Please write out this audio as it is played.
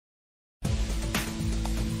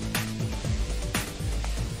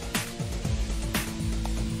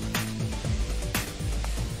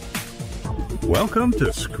Welcome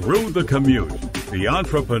to Screw the Commute, the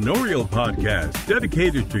entrepreneurial podcast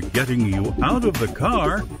dedicated to getting you out of the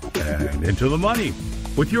car and into the money.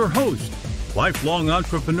 With your host, lifelong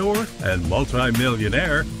entrepreneur and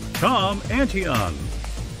multimillionaire, Tom Antion.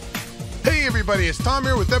 Hey everybody, it's Tom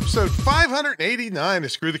here with episode 589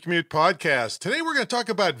 of Screw the Commute podcast. Today we're going to talk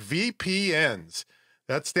about VPNs.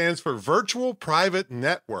 That stands for Virtual Private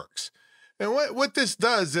Networks. And what this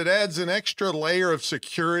does, it adds an extra layer of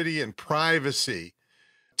security and privacy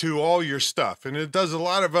to all your stuff. And it does a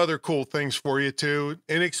lot of other cool things for you too.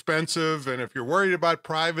 Inexpensive. And if you're worried about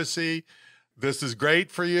privacy, this is great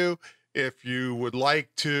for you. If you would like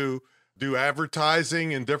to do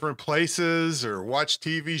advertising in different places or watch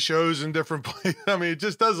TV shows in different places, I mean, it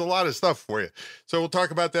just does a lot of stuff for you. So we'll talk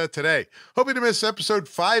about that today. Hope you didn't miss episode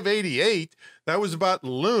 588. That was about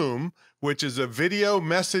Loom, which is a video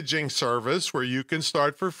messaging service where you can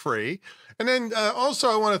start for free. And then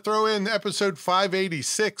also I want to throw in episode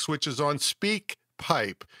 586, which is on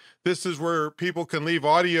SpeakPipe. This is where people can leave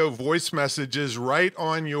audio voice messages right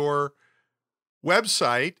on your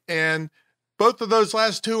website. And both of those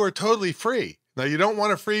last two are totally free. Now, you don't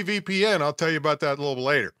want a free VPN. I'll tell you about that a little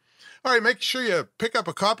later. All right, make sure you pick up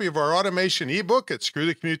a copy of our automation ebook at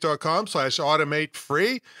screwthecommute.com/automate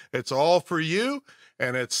free. It's all for you.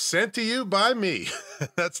 And it's sent to you by me.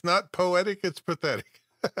 That's not poetic, it's pathetic.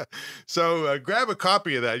 So grab a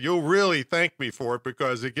copy of that. You'll really thank me for it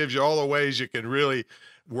because it gives you all the ways you can really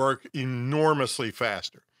work enormously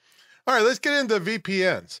faster. All right, let's get into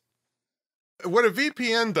VPNs. What a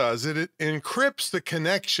VPN does, it encrypts the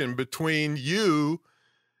connection between you,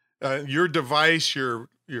 your device, your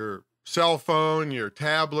cell phone, your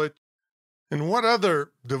tablet, and what other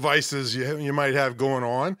devices you might have going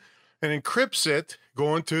on, and encrypts it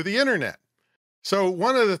going to the internet. So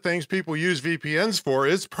one of the things people use VPNs for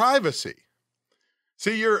is privacy.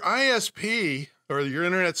 See, your ISP or your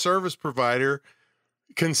internet service provider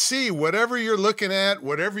can see whatever you're looking at,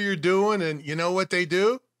 whatever you're doing, and you know what they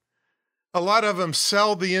do? A lot of them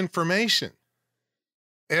sell the information.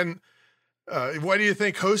 And why do you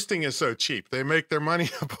think hosting is so cheap? They make their money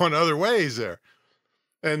up on other ways there.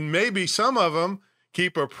 And maybe some of them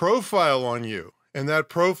keep a profile on you. And that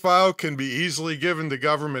profile can be easily given to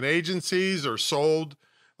government agencies or sold,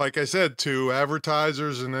 like I said, to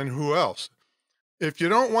advertisers and then who else. If you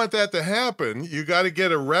don't want that to happen, you got to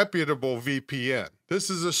get a reputable VPN. This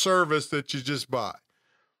is a service that you just buy.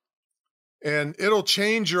 And it'll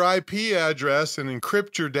change your IP address and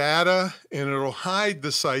encrypt your data, and it'll hide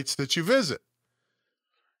the sites that you visit.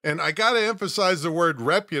 And I got to emphasize the word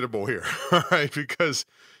reputable here, all right, because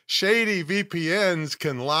shady VPNs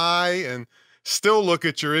can lie and still look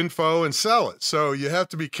at your info and sell it. So you have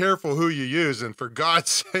to be careful who you use. And for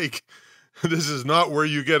God's sake, this is not where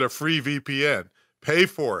you get a free VPN. Pay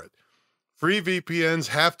for it. Free VPNs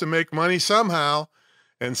have to make money somehow,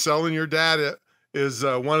 and selling your data is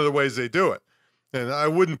one of the ways they do it. And I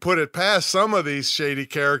wouldn't put it past some of these shady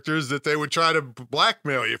characters that they would try to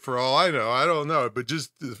blackmail you for all I know. I don't know, but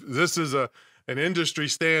just this is an industry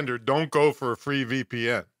standard. Don't go for a free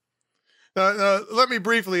VPN. Now, let me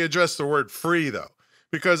briefly address the word free, though,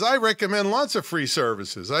 because I recommend lots of free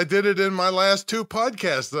services. I did it in my last two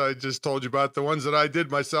podcasts that I just told you about, the ones that I did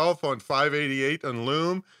myself on 588 on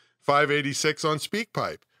Loom, 586 on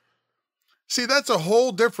SpeakPipe. See, that's a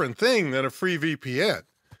whole different thing than a free VPN.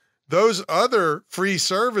 Those other free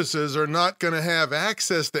services are not going to have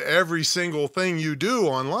access to every single thing you do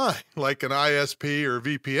online, like an ISP or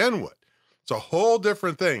VPN would. It's a whole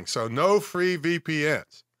different thing. So no free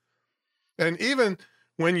VPNs. And even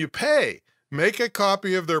when you pay, make a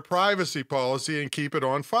copy of their privacy policy and keep it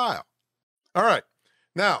on file. All right.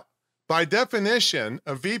 Now, by definition,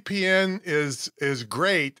 a VPN is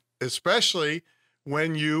great, especially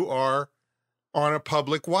when you are on a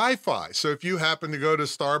public Wi-Fi. So if you happen to go to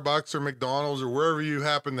Starbucks or McDonald's or wherever you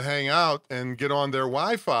happen to hang out and get on their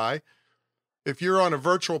Wi-Fi, if you're on a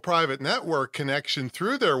virtual private network connection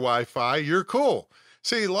through their Wi-Fi, you're cool.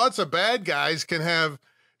 See, lots of bad guys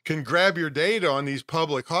can grab your data on these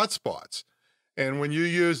public hotspots. And when you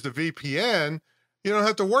use the VPN, you don't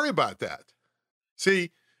have to worry about that.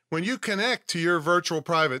 See, when you connect to your virtual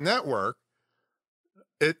private network,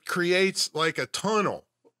 it creates like a tunnel,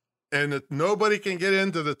 and nobody can get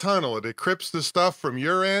into the tunnel. It encrypts the stuff from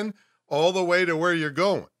your end all the way to where you're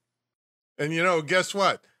going. And guess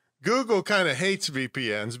what? Google kind of hates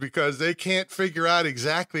VPNs because they can't figure out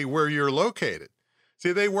exactly where you're located.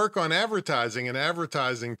 See, they work on advertising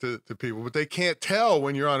to people, but they can't tell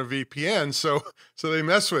when you're on a VPN, so they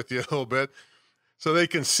mess with you a little bit. So they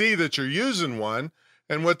can see that you're using one,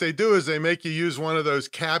 And what they do is they make you use one of those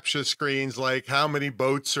CAPTCHA screens, like how many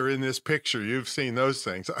boats are in this picture. You've seen those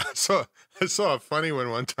things. I saw a funny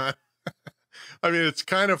one time. I mean, it's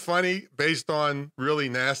kind of funny based on really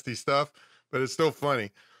nasty stuff, but it's still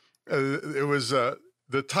funny. The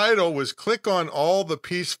title was "Click on All the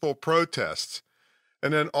Peaceful Protests."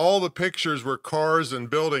 And then all the pictures were cars and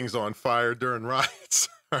buildings on fire during riots.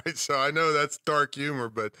 All right, so I know that's dark humor,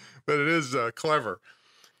 but it is clever.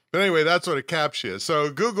 But anyway, that's what a CAPTCHA is.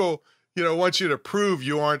 So Google, wants you to prove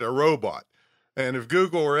you aren't a robot. And if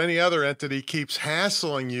Google or any other entity keeps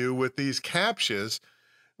hassling you with these CAPTCHAs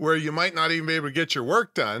where you might not even be able to get your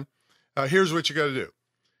work done, here's what you got to do.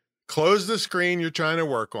 Close the screen you're trying to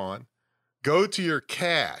work on. Go to your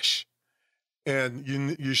cache. And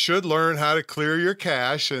you should learn how to clear your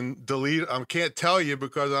cache and delete. I can't tell you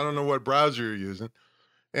because I don't know what browser you're using.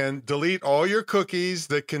 And delete all your cookies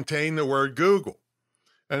that contain the word Google.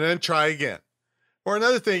 And then try again. Or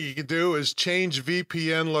another thing you can do is change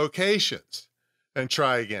VPN locations and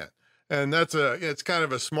try again. And it's kind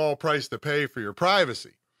of a small price to pay for your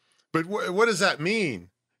privacy. But what does that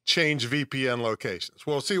mean, change VPN locations?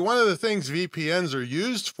 Well, see, one of the things VPNs are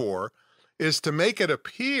used for is to make it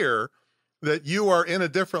appear that you are in a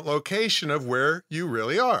different location of where you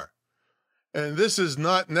really are. And this is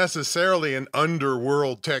not necessarily an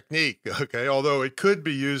underworld technique, okay? Although it could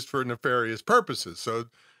be used for nefarious purposes. So,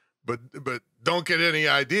 but don't get any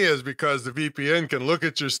ideas because the VPN can look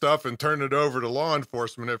at your stuff and turn it over to law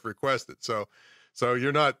enforcement if requested. So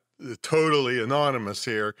you're not totally anonymous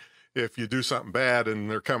here if you do something bad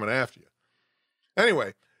and they're coming after you.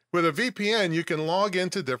 Anyway, with a VPN, you can log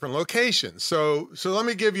into different locations. So let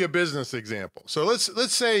me give you a business example. So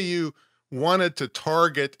let's say you wanted to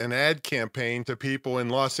target an ad campaign to people in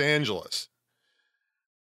Los Angeles,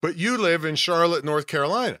 but you live in Charlotte, North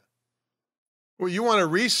Carolina. Well, you want to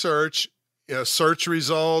research search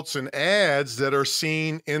results and ads that are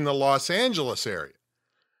seen in the Los Angeles area.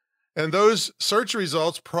 And those search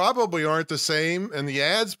results probably aren't the same, and the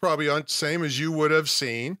ads probably aren't the same as you would have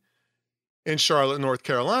seen in Charlotte, North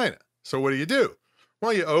Carolina. So what do?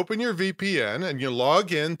 Well, you open your VPN and you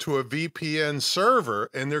log into a VPN server,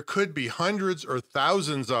 and there could be hundreds or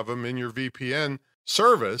thousands of them in your VPN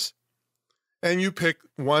service, and you pick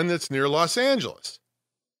one that's near Los Angeles.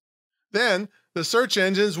 Then the search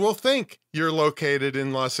engines will think you're located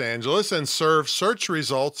in Los Angeles and serve search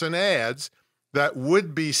results and ads that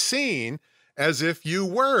would be seen as if you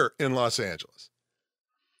were in Los Angeles.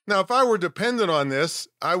 Now, if I were dependent on this,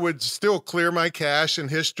 I would still clear my cache and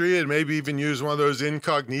history and maybe even use one of those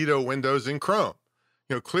incognito windows in Chrome.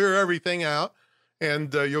 Clear everything out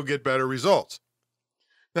and you'll get better results.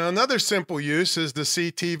 Now, another simple use is to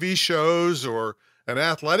see TV shows or an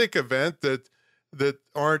athletic event that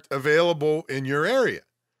aren't available in your area.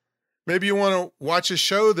 Maybe you want to watch a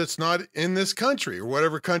show that's not in this country or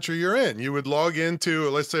whatever country you're in. You would log into,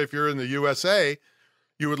 let's say if you're in the USA,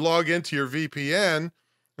 you would log into your VPN,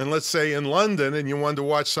 and let's say in London, and you wanted to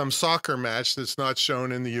watch some soccer match that's not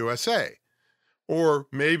shown in the USA. Or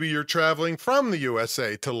maybe you're traveling from the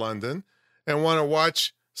USA to London and want to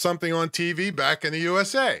watch something on TV back in the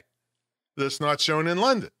USA that's not shown in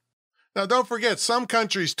London. Now, don't forget, some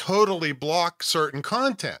countries totally block certain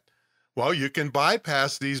content. Well, you can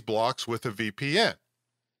bypass these blocks with a VPN.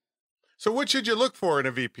 So what should you look for in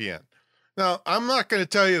a VPN? Now, I'm not going to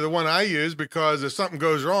tell you the one I use because if something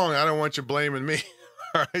goes wrong, I don't want you blaming me.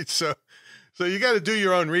 All right, so you got to do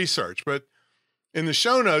your own research. But in the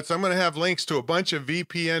show notes, I'm going to have links to a bunch of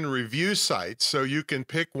VPN review sites so you can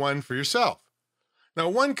pick one for yourself. Now,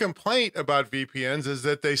 one complaint about VPNs is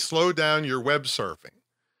that they slow down your web surfing.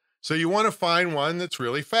 So you want to find one that's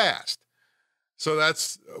really fast. So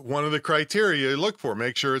that's one of the criteria you look for.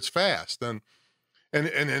 Make sure it's fast. And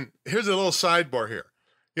then here's a little sidebar here.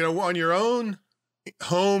 On your own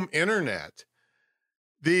home internet,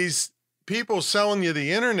 these people selling you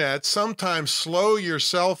the internet sometimes slow your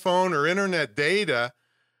cell phone or internet data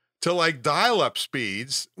to like dial-up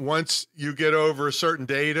speeds once you get over a certain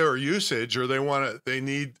data or usage, or they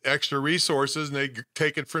need extra resources and they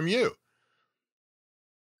take it from you.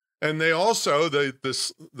 And they also, the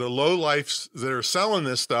lowlifes that are selling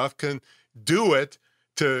this stuff can do it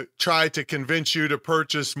to try to convince you to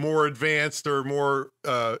purchase more advanced or more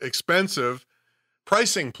expensive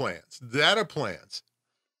pricing plans, data plans.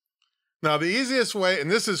 Now, the easiest way,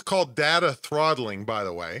 and this is called data throttling, by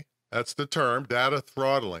the way. That's the term, data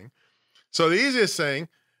throttling. So the easiest thing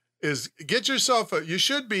is get yourself you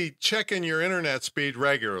should be checking your internet speed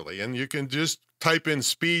regularly, and you can just type in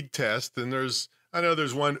speed test, and I know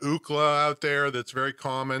there's one Ookla out there that's very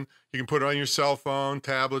common. You can put it on your cell phone,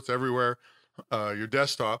 tablets, everywhere, your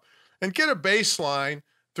desktop. and get a baseline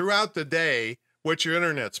throughout the day what your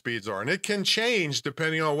internet speeds are. And it can change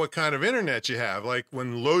depending on what kind of internet you have. Like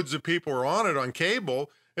when loads of people are on it on cable,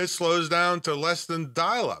 it slows down to less than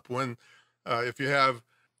dial-up. When if you have,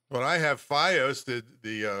 when I have Fios,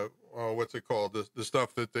 what's it called? The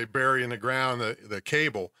stuff that they bury in the ground, the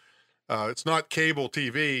cable. It's not cable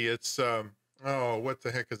TV. It's, what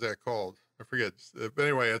the heck is that called? I forget. But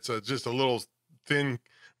anyway, it's just a little thin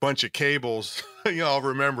bunch of cables. I'll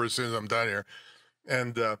remember as soon as I'm done here.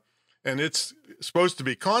 And it's supposed to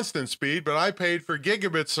be constant speed, but I paid for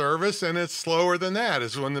gigabit service and it's slower than that.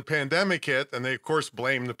 Is when the pandemic hit, and they of course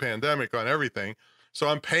blame the pandemic on everything. So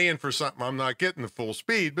I'm paying for something I'm not getting the full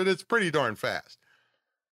speed, but it's pretty darn fast.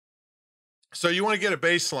 So you want to get a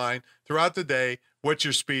baseline throughout the day what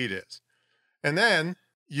your speed is. And then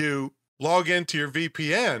you log into your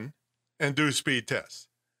VPN and do speed tests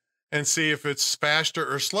and see if it's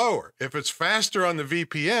faster or slower. If it's faster on the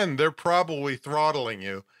VPN, they're probably throttling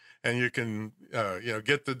you, and you can,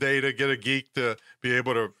 get the data, get a geek to be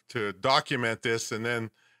able to document this and then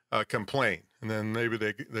complain. And then maybe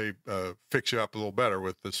they fix you up a little better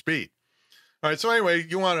with the speed. All right, so anyway,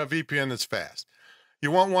 you want a VPN that's fast.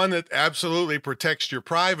 You want one that absolutely protects your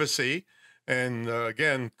privacy. And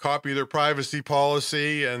again, copy their privacy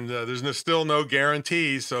policy, and there's still no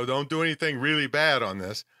guarantees, so don't do anything really bad on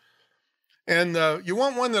this. And you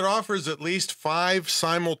want one that offers at least 5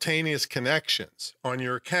 simultaneous connections on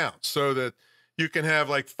your account so that you can have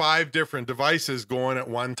like 5 different devices going at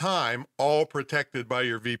one time, all protected by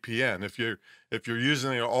your VPN. If you're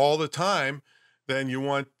using it all the time, then you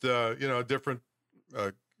want different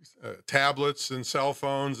tablets and cell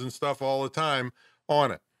phones and stuff all the time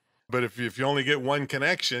on it. But if you only get one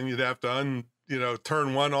connection, you'd have to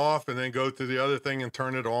turn one off and then go to the other thing and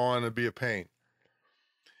turn it on. It'd be a pain.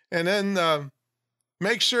 And then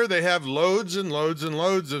make sure they have loads and loads and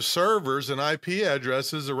loads of servers and IP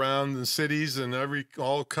addresses around the cities and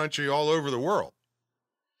all country all over the world.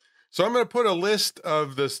 So I'm going to put a list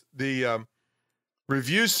of the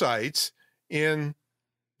review sites in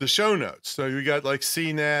the show notes. So you got like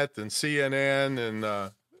CNET and CNN,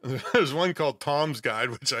 and there's one called Tom's Guide,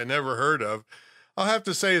 which I never heard of. I'll have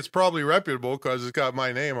to say it's probably reputable because it's got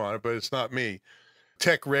my name on it, but it's not me.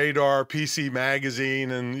 Tech Radar, PC Magazine,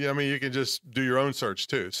 and you can just do your own search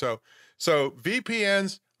too. So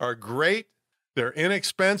VPNs are great. They're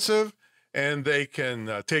inexpensive, and they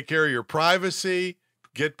can take care of your privacy,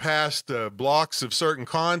 get past blocks of certain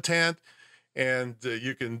content, and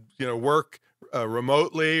you can work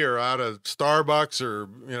remotely or out of Starbucks or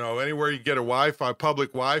anywhere you get a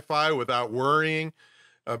public Wi-Fi without worrying.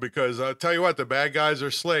 Because I'll tell you what, the bad guys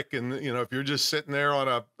are slick, and if you're just sitting there on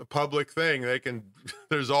a public thing,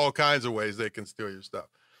 there's all kinds of ways they can steal your stuff.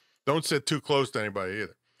 Don't sit too close to anybody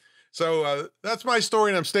either. So that's my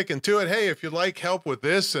story, and I'm sticking to it. Hey, if you'd like help with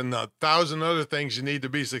this and 1,000 other things you need to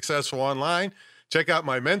be successful online, check out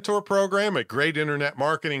my mentor program at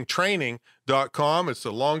greatinternetmarketingtraining.com. It's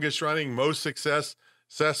the longest running, most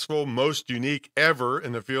successful, most unique ever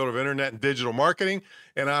in the field of internet and digital marketing.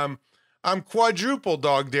 And I'm quadruple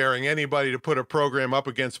dog daring anybody to put a program up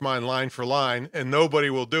against mine line for line, and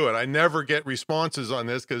nobody will do it. I never get responses on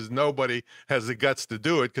this because nobody has the guts to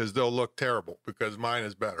do it because they'll look terrible because mine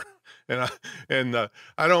is better. And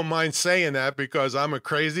I don't mind saying that because I'm a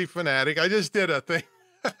crazy fanatic. I just did a thing.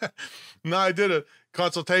 No, I did a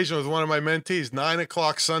consultation with one of my mentees, 9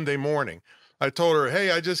 o'clock Sunday morning. I told her,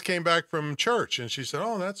 hey, I just came back from church. And she said,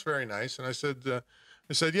 oh, that's very nice. And I said,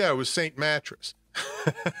 yeah, it was St. Mattress.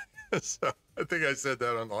 So I think I said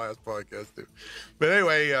that on the last podcast too. But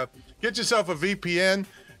anyway, get yourself a VPN,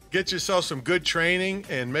 get yourself some good training,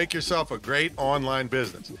 and make yourself a great online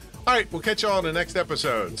business. All right, we'll catch you all in the next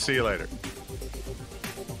episode. See you later.